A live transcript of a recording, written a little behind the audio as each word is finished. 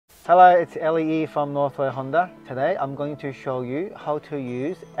Hello, it's LE from Northway Honda. Today I'm going to show you how to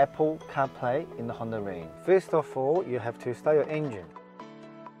use Apple CarPlay in the Honda range. First of all, you have to start your engine.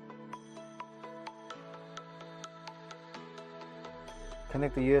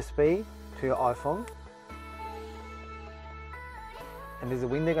 Connect the USB to your iPhone. And there's a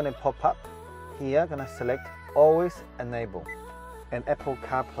window going to pop up. Here, going to select Always Enable. And Apple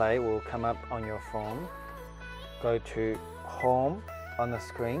CarPlay will come up on your phone. Go to Home on the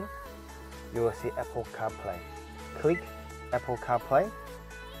screen. You will see Apple CarPlay. Click Apple CarPlay.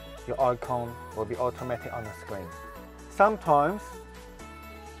 Your icon will be automatic on the screen. Sometimes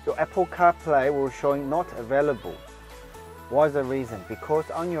your Apple CarPlay will show not available. What is the reason? Because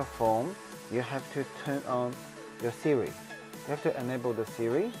on your phone you have to turn on your Siri. You have to enable the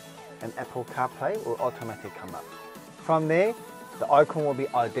Siri and Apple CarPlay will automatically come up. From there, the icon will be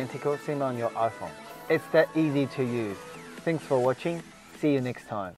identical, same on your iPhone. It's that easy to use. Thanks for watching. See you next time.